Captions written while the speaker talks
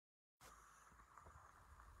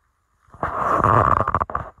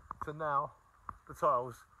now the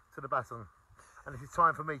tiles to the batten, and it is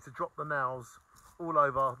time for me to drop the nails all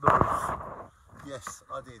over the roof. Yes,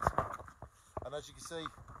 I did. And as you can see,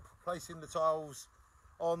 placing the tiles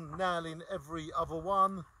on, nailing every other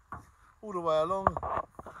one all the way along.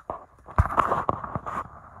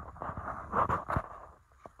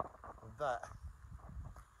 And that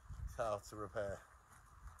is how to repair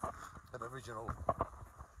an original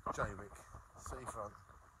Jaywick seafront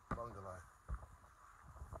bungalow.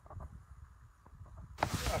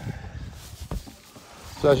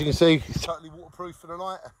 So as you can see, it's totally waterproof for the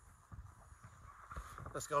night.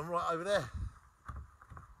 Let's go right over there.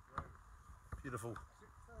 Beautiful.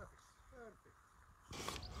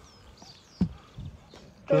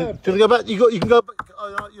 Do you want to go back? You can go back.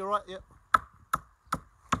 Oh, no, you're right. Yeah.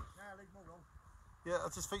 Yeah, I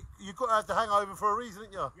just think you've got to have the hangover for a reason,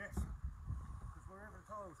 haven't you? Yes. Because wherever the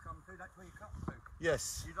tiles come to, that's where you cut them to.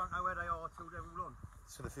 Yes. You don't know where they are till they're all on.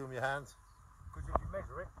 Just gonna film your hand. Because if you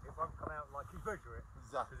measure it, it won't come out like you measure it.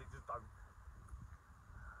 Exactly. Because it just don't.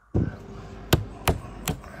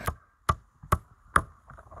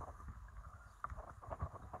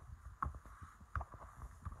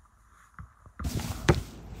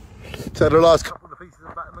 So the last couple of pieces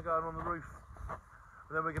of batten are going on the roof,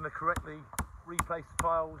 and then we're going to correctly replace the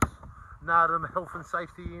tiles, nail them health and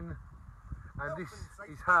safety in, and this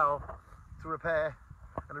is how to repair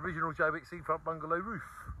an original Jaywick seafront bungalow roof.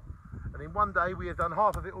 And in one day we have done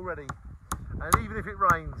half of it already, and even if it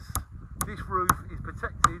rains, this roof is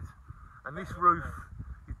protected, and this roof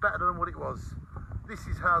is better than what it was. This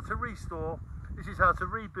is how to restore, this is how to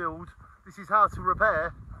rebuild, this is how to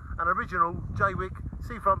repair an original Jaywick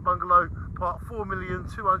seafront bungalow, part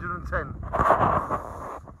 4,210,000.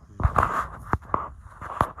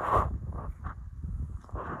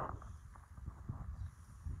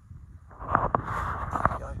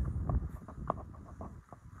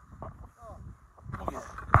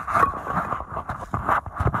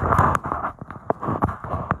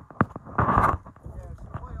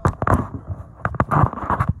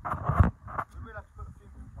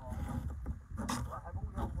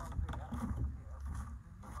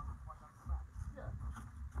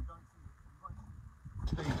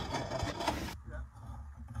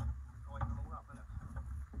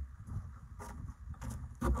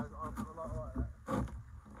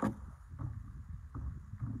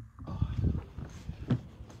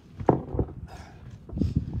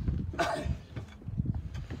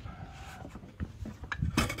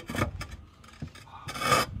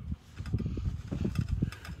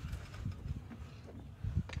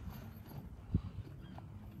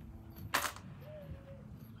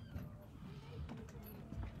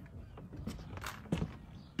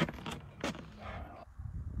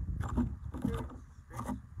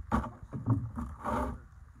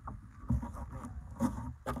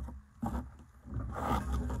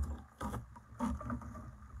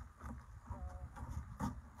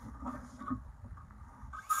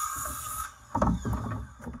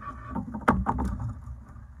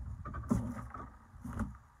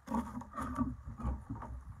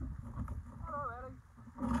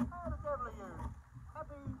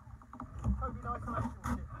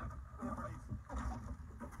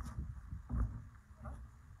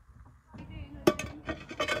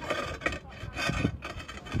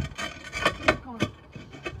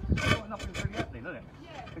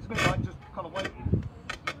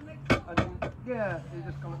 Yeah, you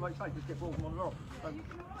just kind of like say, just get balls on and off. Doing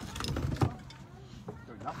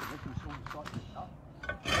nothing, you can sort of start this up.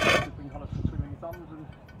 Just been kind of twiddling your thumbs and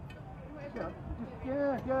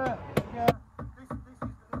yeah, just yeah. This is the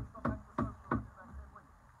little stuff that was about 10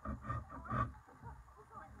 weeks.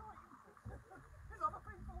 There's other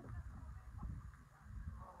people.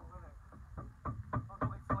 Oh, really? I'm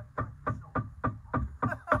not excited to make this shot.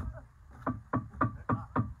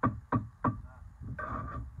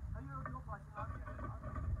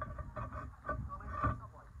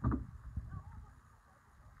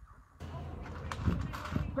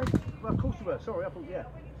 Well, of course you were. Sorry, I thought, yeah.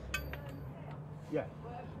 Yeah.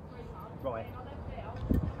 Right.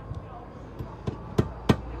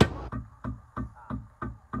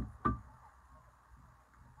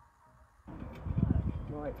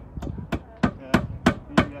 Right. Yeah.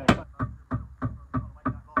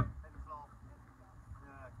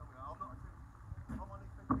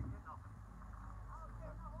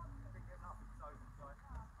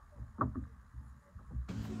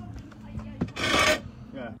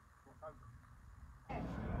 Yeah.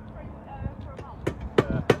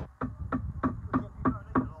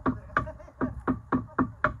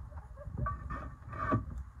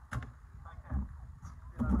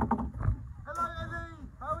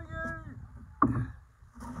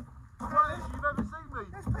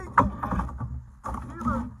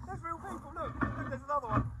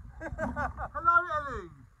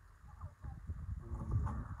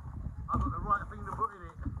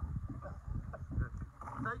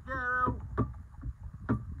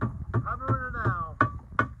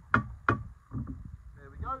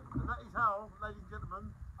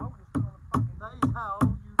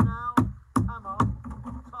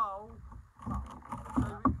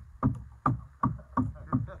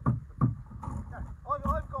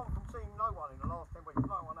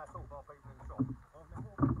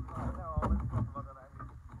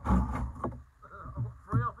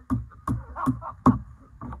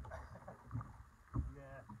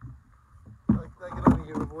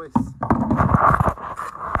 boys.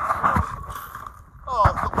 Oh,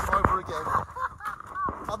 I've knocked him over again.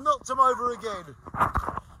 I've knocked him over again.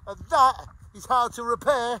 And that is how to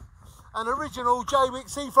repair an original Jaywick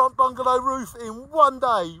seafront bungalow roof in one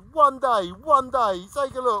day. One day.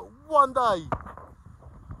 Take a look, one day.